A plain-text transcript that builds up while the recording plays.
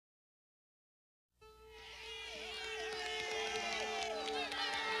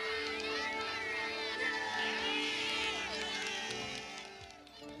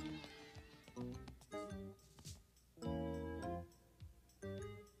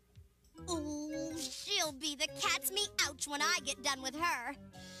You'll be the cat's me ouch when I get done with her.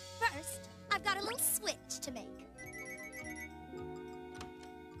 First, I've got a little switch to make.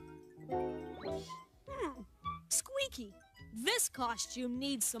 Squeaky, this costume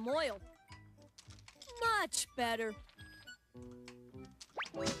needs some oil. Much better.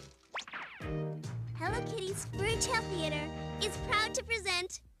 Hello Kitty's Furrytail Theater is proud to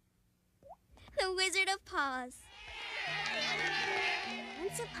present The Wizard of Paws.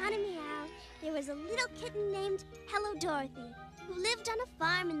 Once upon a meow, there was a little kitten named Hello Dorothy, who lived on a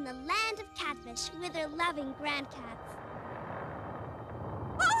farm in the land of catfish with her loving grandcats.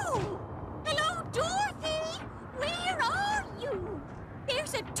 Oh! Hello, Dorothy! Where are you?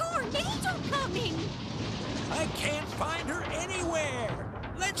 There's a tornado coming! I can't find her anywhere!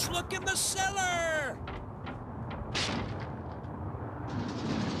 Let's look in the cellar!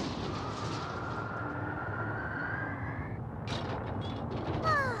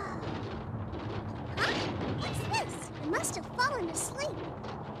 Huh? What's this? I must have fallen asleep.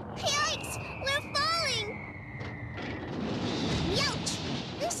 Yikes! We're falling! Youch!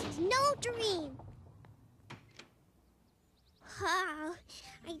 This is no dream. Oh,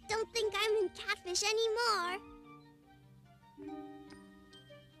 I don't think I'm in catfish anymore.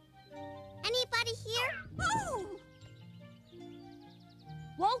 Anybody here? Oh!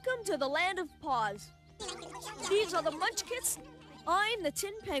 Welcome to the land of paws. These are the Munchkins. I'm the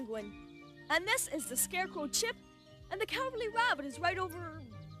Tin Penguin. And this is the Scarecrow Chip. And the Cowardly Rabbit is right over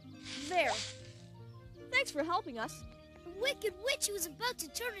there. Thanks for helping us. The Wicked Witch was about to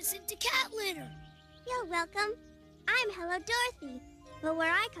turn us into cat litter. You're welcome. I'm Hello Dorothy. But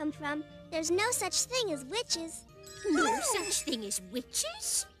where I come from, there's no such thing as witches. No such thing as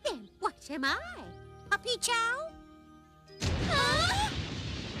witches? Then what am I? Puppy Chow? Huh?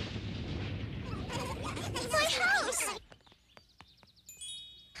 My house!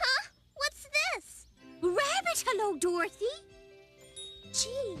 Huh? What's this? Rabbit, hello, Dorothy.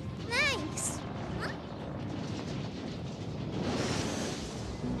 Gee, thanks. Huh?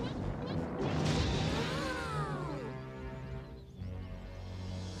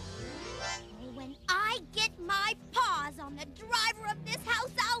 When I get my paws on the driver of this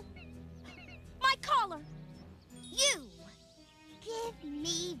house, I'll... My collar! You! Give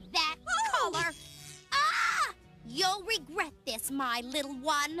me that collar! Ah! You'll regret this, my little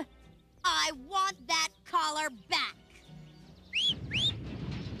one. I want that collar back.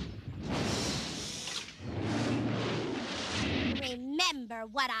 Remember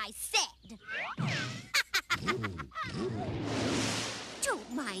what I said.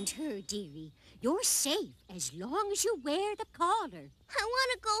 Don't mind her, dearie. You're safe as long as you wear the collar. I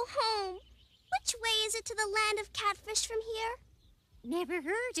want to go home. Which way is it to the land of catfish from here? Never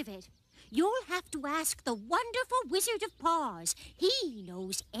heard of it. You'll have to ask the wonderful Wizard of Paws. He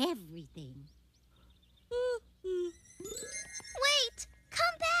knows everything. Wait!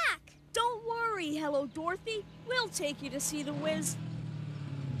 Come back! Don't worry, Hello Dorothy. We'll take you to see the Wiz.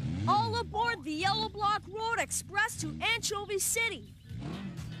 All aboard the Yellow Block Road Express to Anchovy City.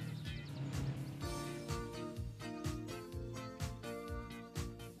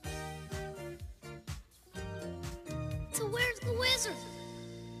 So where's the wizard?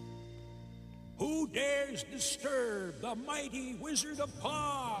 Who dares disturb the mighty Wizard of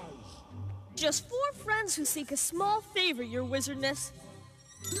Paws? Just 4 friends who seek a small favor, your wizardness.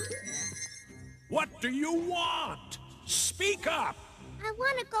 What do you want? Speak up! I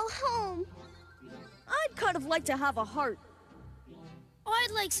want to go home. I'd kind of like to have a heart.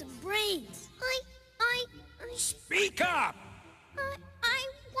 I'd like some brains. Speak up! I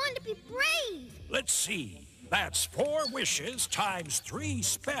want to be brave. Let's see. That's 4 wishes times 3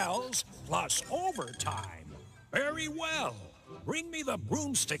 spells plus overtime. Very well. Bring me the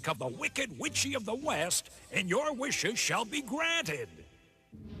broomstick of the Wicked Witchy of the West, and your wishes shall be granted.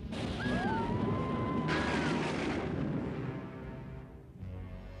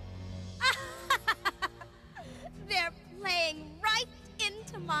 They're playing right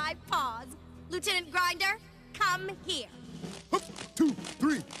into my paws. Lieutenant Grinder, come here. 1, 2,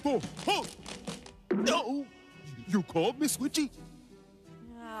 3, 4, halt! No! You called, Miss Witchy?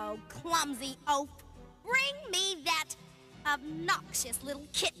 Oh, clumsy oaf. Bring me that obnoxious little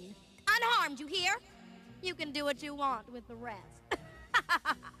kitten. Unharmed, you hear? You can do what you want with the rest.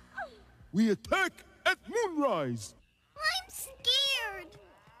 We attack at moonrise! I'm scared.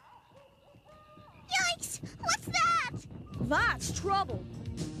 Yikes! What's that? That's trouble.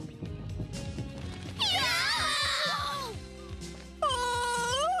 No!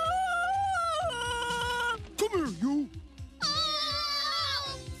 Come here, you!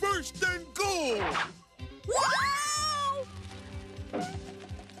 Oh! First and goal! Wow!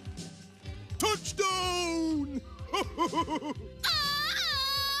 Touchdown!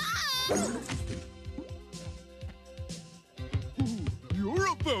 You're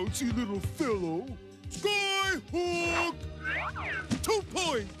a bouncy little fellow. Skyhook! 2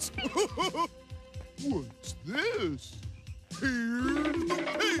 points! What's this? Here's the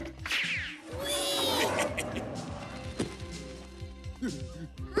pig!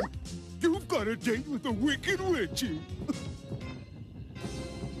 You've got a date with the Wicked Witchy!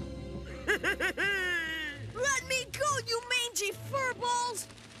 Let me go, you mangy furballs!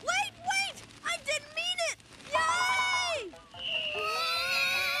 Wait, wait! I didn't mean it! Yay!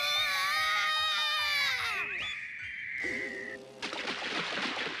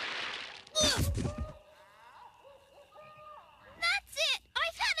 That's it!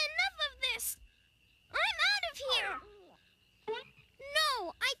 I've had enough of this! I'm out of here! No,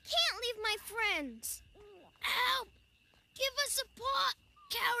 I can't leave my friends. Help! Give us a paw,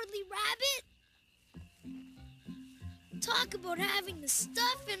 cowardly rabbit! Talk about having the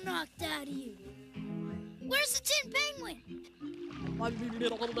stuffing knocked out of you. Where's the tin penguin?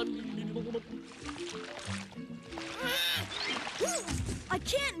 I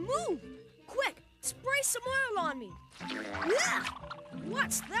can't move! Quick, spray some oil on me! Yeah!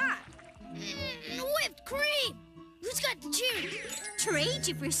 What's that? Whipped cream! Who's got the juice? Trade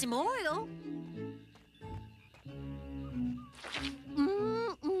you for some oil.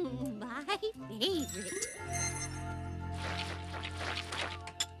 My favorite.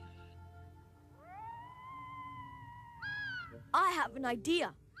 I have an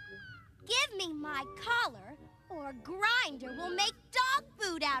idea. Give me my collar, or Grinder will make dog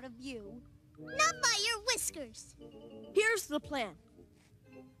food out of you. Not by your whiskers. Here's the plan.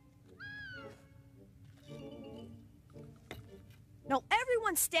 Now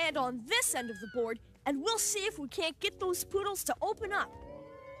everyone stand on this end of the board, and we'll see if we can't get those poodles to open up.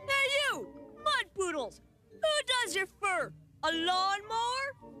 Hey you, mud poodles! Who does your fur? A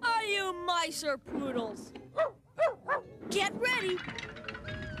lawnmower? Are you mice or poodles? Get ready!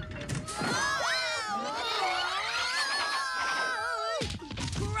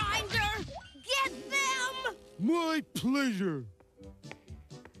 Grinder, get them! My pleasure.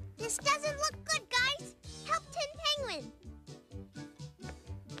 This doesn't look good, guys. Help Tin Penguin.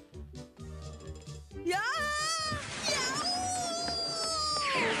 Yeah!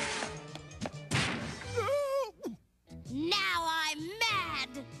 Now I'm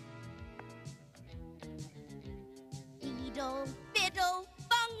mad! Beedle, fiddle,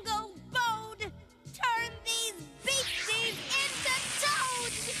 bungo, bode! Turn these beasties into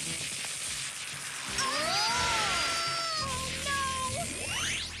toads! Oh,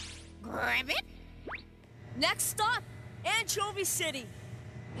 no! Grab it! Next stop, Anchovy City.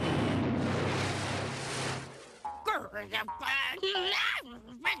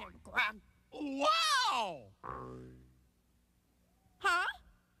 Wow! Huh?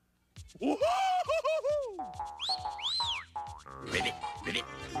 Woo-hoo-hoo-hoo-hoo! Ribbit, ribbit,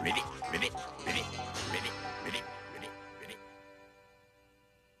 ribbit, ribbit, ribbit, ribbit, ribbit, ribbit, ribbit.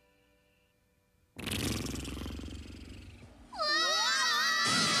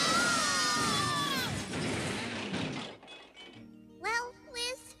 Well,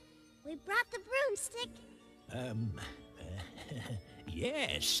 Liz, we brought the broomstick.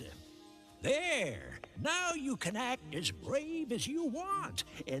 Yes. There. Now you can act as brave as you want,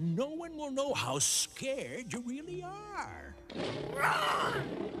 and no one will know how scared you really are. All right.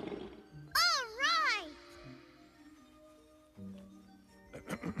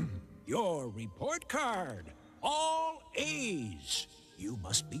 Your report card. All A's. You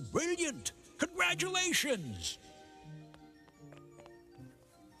must be brilliant. Congratulations.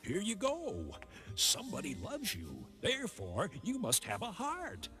 Here you go. Somebody loves you. Therefore, you must have a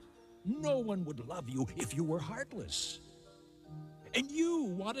heart. No one would love you if you were heartless. And you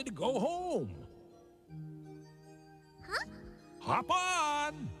wanted to go home. Huh? Hop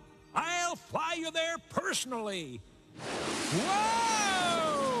on. I'll fly you there personally.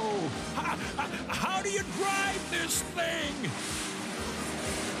 Whoa! How do you drive this thing?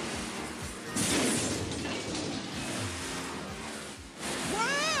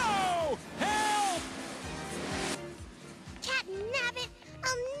 Whoa! Help! Cat nabbit,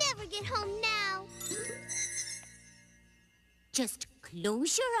 I'll never get home now. Just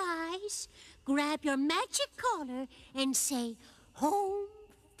close your eyes, grab your magic collar, and say, "Home,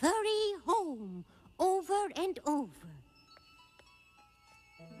 furry, home," over and over.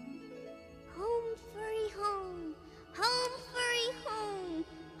 Home, furry, home. Home, furry, home.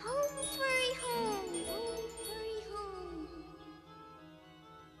 Home, furry, home. Home, furry, home.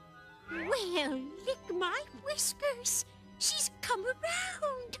 Well, lick my whiskers. She's come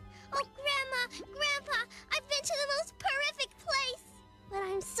around. Oh, Grandma, Grandpa, I've been to the most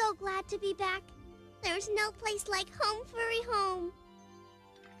I'm so glad to be back. There's no place like home, furry home.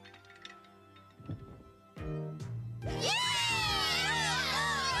 Yeah!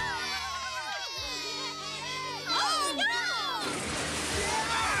 Oh, no!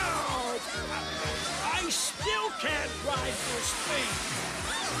 I still can't ride this thing.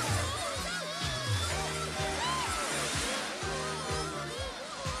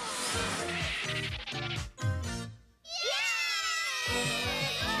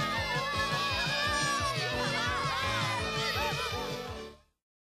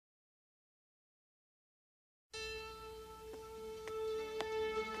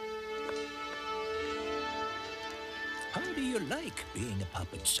 How do you like being a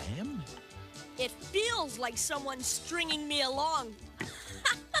puppet, Sam? It feels like someone's stringing me along.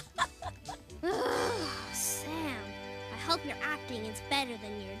 Sam, I hope your acting is better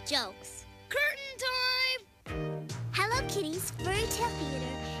than your jokes. Curtain time! Hello Kitty's Furry Tale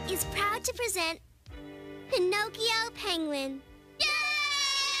Theater is proud to present Pinocchio Penguin. Yay!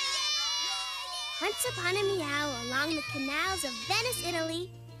 Once upon a meow along the canals of Venice,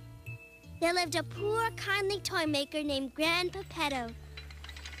 Italy, there lived a poor, kindly toy maker named Grandpappetto.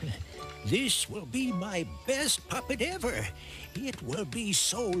 This will be my best puppet ever. It will be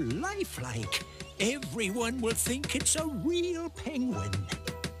so lifelike. Everyone will think it's a real penguin.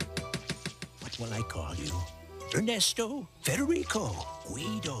 What will I call you? Ernesto, Federico,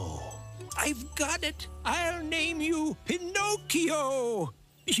 Guido. I've got it. I'll name you Pinocchio.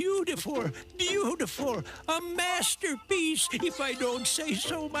 Beautiful, beautiful. A masterpiece, if I don't say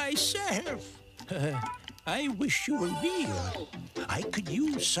so myself. I wish you were real. I could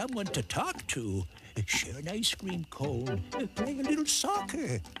use someone to talk to, share an ice cream cone, play a little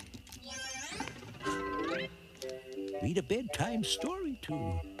soccer, read a bedtime story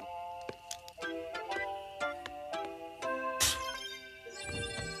to.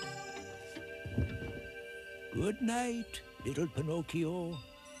 Good night, little Pinocchio.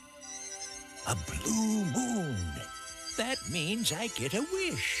 A blue moon. That means I get a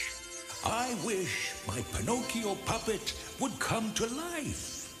wish. I wish my Pinocchio puppet would come to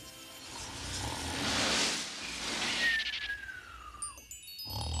life.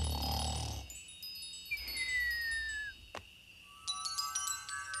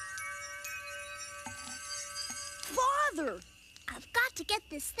 Father! I've got to get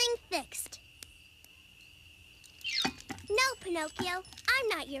this thing fixed. No, Pinocchio, I'm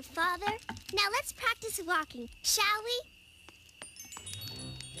not your father. Now let's practice walking, shall we?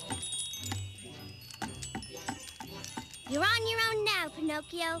 You're on your own now,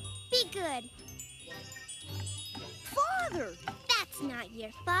 Pinocchio. Be good. Father! That's not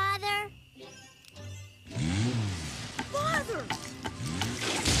your father. Father!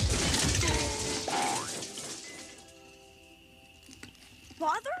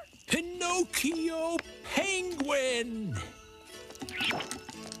 Father? Pinocchio Penguin!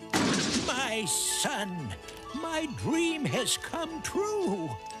 My son, my dream has come true.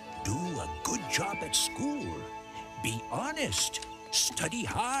 Do a good job at school. Be honest. Study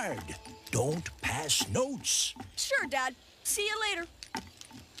hard. Don't pass notes. Sure, Dad. See you later.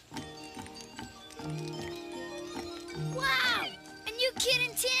 Wow! A new kid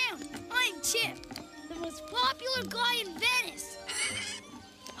in town. I'm Chip, the most popular guy in Venice.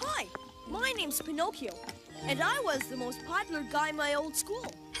 Hi, my name's Pinocchio, and I was the most popular guy in my old school.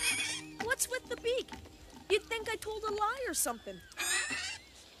 What's with the beak? You'd think I told a lie or something.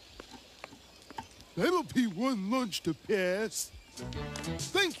 That'll be one lunch to pass.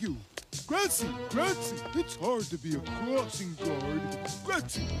 Thank you. Grazie, grazie. It's hard to be a crossing guard.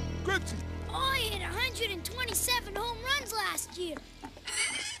 Grazie, grazie. I hit 127 home runs last year.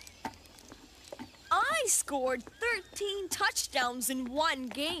 I scored 13 touchdowns in one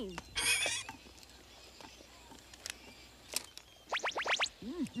game.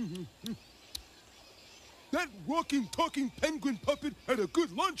 That walking, talking penguin puppet had a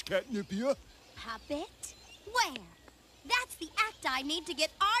good lunch, Catnipia. Puppet? Where? That's the act I need to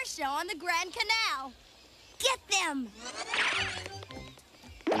get our show on the Grand Canal. Get them!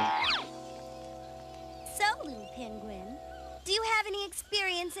 So, little penguin, do you have any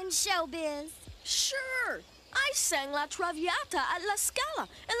experience in showbiz? Sure. I sang La Traviata at La Scala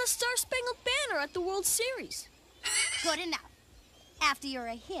and the Star-Spangled Banner at the World Series. Good enough. After you're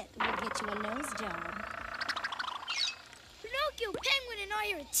a hit, we'll get you a nose job. Pinocchio Penguin and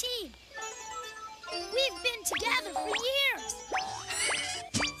I are a team. We've been together for years.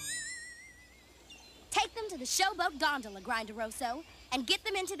 Take them to the showboat gondola, Grinderoso, and get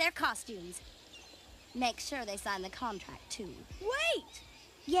them into their costumes. Make sure they sign the contract, too. Wait!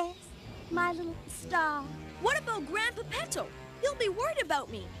 Yes, my little star. What about Grandpappetto? He'll be worried about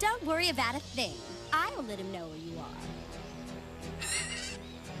me. Don't worry about a thing. I'll let him know where you are.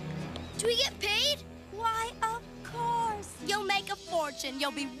 Do we get paid? Why, of course. You'll make a fortune.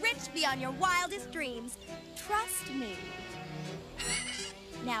 You'll be rich beyond your wildest dreams. Trust me.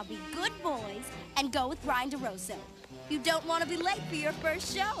 Now be good boys and go with Grinderoso. You don't want to be late for your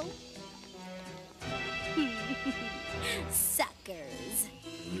first show. Suckers.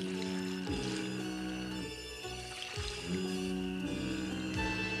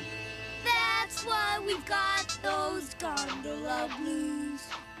 That's why we got those gondola blues.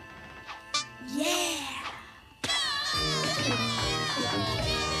 Yeah!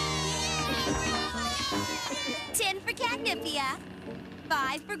 10 for Catnipia,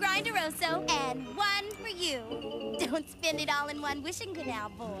 5 for Grinderoso, and 1 for you. Don't spend it all in one wishing canal,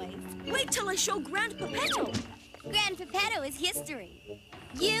 boys. Wait till I show Grand Pepetto. Grand Pepetto is history.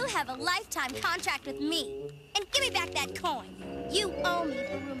 You have a lifetime contract with me. And give me back that coin. You owe me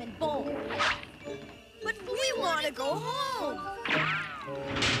for room and board. But we want to go home.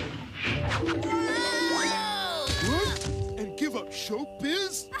 What? And give up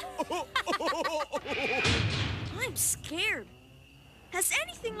showbiz? I'm scared. Has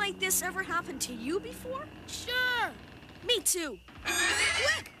anything like this ever happened to you before? Sure. Me too.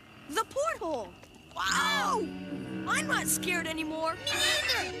 Quick! The porthole! Wow! I'm not scared anymore. Me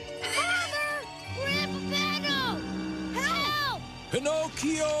neither. Father! Grandpa Pepetto! Help!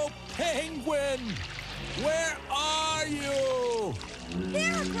 Pinocchio Penguin! Where are you?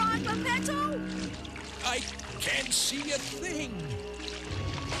 Here, Grand Pepetto! I can't see a thing.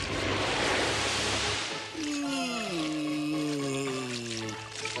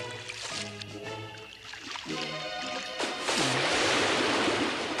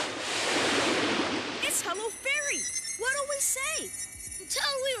 It's Hello Fairy! What'll we say? Tell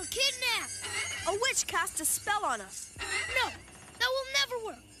her we were kidnapped. A witch cast a spell on us. No, that will never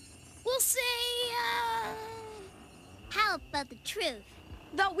work. We'll say, How about the truth?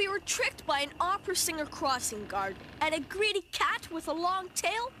 That we were tricked by an opera singer crossing guard and a greedy cat with a long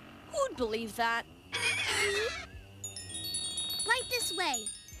tail? Who'd believe that? Right this way.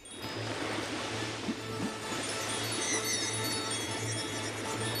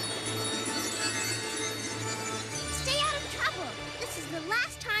 Stay out of trouble. This is the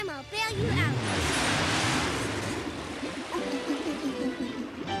last time I'll bail you out.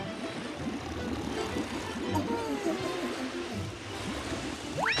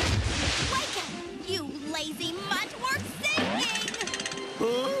 Wake up, you lazy mutt. We're singing!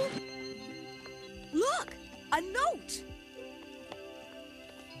 Huh? Look! A note!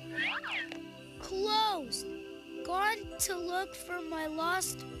 closed. Gone to look for my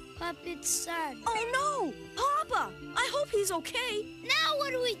lost puppet son. Oh no! Papa! I hope he's okay. Now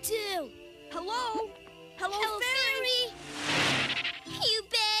what do we do? Hello? Hello, Hello, Fairy? You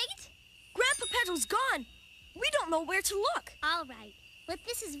begged? Grandpa Pedro's gone. We don't know where to look. All right, but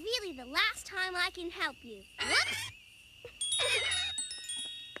this is really the last time I can help you. Whoops!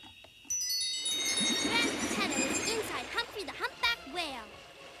 Grandpa Pedro is inside Humphrey the Humpback Whale.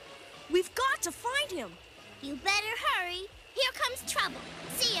 We've got to find him. You better hurry. Here comes trouble.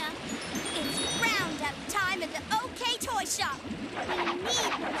 See ya. It's roundup time at the OK Toy Shop. We need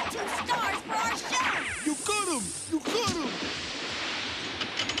those 2 stars for our show. You got him! You got him!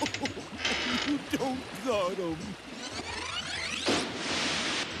 You don't got him.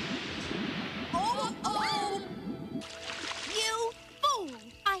 Oh! You fool!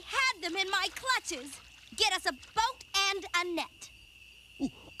 I had them in my clutches. Get us a boat and a net. Oh,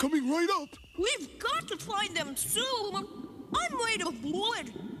 coming right up. We've got to find them soon. I'm made of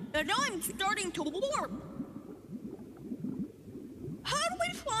wood, and I'm starting to warp. How do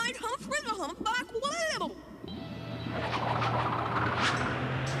we find Humphrey the Humpback Whale?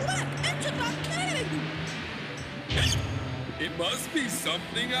 Look, into that cave! It must be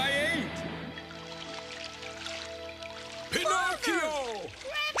something I ate. Pinocchio!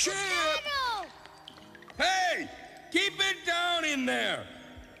 Chip! Hey! Keep it down in there!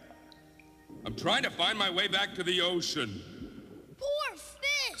 I'm trying to find my way back to the ocean. Poor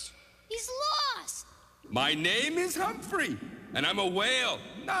fish! He's lost! My name is Humphrey, and I'm a whale,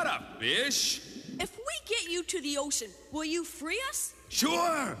 not a fish. If we get you to the ocean, will you free us?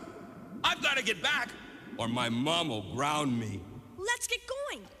 Sure! I've got to get back, or my mom will ground me. Let's get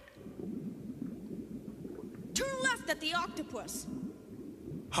going. Turn left at the octopus.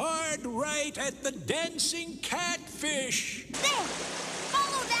 Hard right at the dancing catfish. There!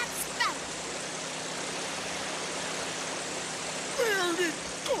 Follow that spout. Where'd it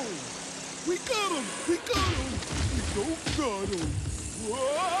go? We got him! We got him! We don't got him!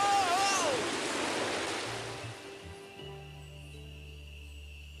 Whoa!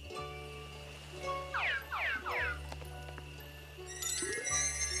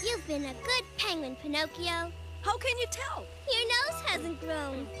 a good penguin, Pinocchio. How can you tell? Your nose hasn't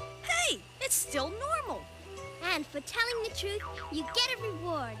grown. Hey, it's still normal. And for telling the truth, you get a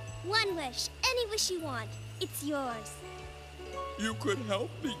reward. One wish, any wish you want. It's yours. You could help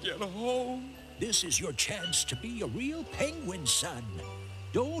me get home. This is your chance to be a real penguin, son.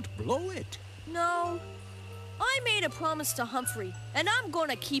 Don't blow it. No. I made a promise to Humphrey, and I'm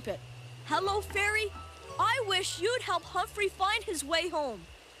gonna keep it. Hello, Fairy. I wish you'd help Humphrey find his way home.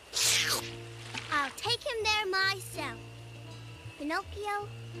 I'll take him there myself. Pinocchio,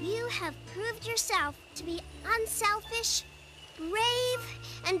 you have proved yourself to be unselfish, brave,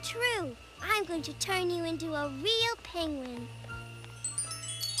 and true. I'm going to turn you into a real penguin.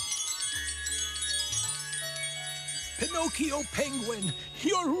 Pinocchio Penguin,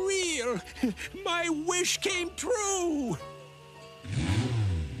 you're real. My wish came true.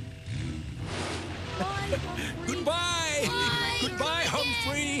 Bye, Humphrey. Goodbye. Bye. Goodbye,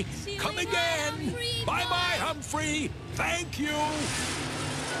 Humphrey. See you Come later, again. Humphrey. Bye-bye, Humphrey. Thank you.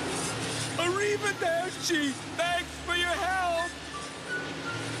 Arrivederci. Thanks for your help.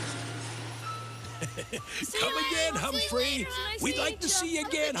 Come again, Humphrey. We'd like to see you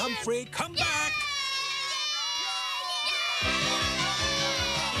again, Humphrey. Come back. Yay!